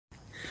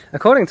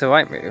According to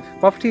Rightmove,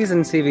 properties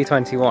in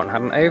CV21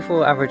 had an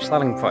overall average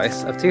selling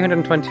price of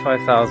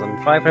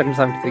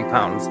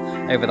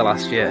 £225,573 over the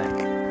last year,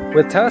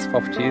 with terrace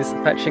properties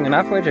fetching an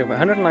average of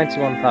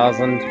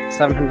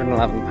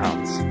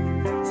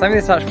 £191,711.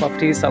 Semi-detached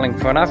properties selling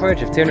for an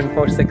average of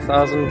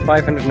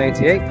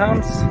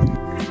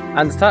 £246,588,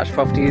 and detached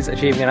properties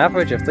achieving an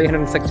average of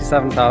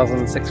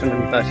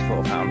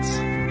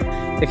 £367,634.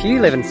 If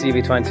you live in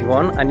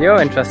CV21 and you're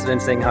interested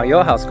in seeing how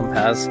your house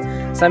compares,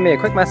 send me a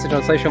quick message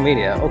on social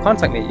media or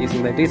contact me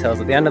using the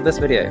details at the end of this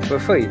video for a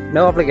free,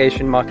 no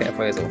obligation market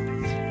appraisal.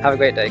 Have a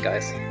great day,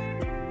 guys.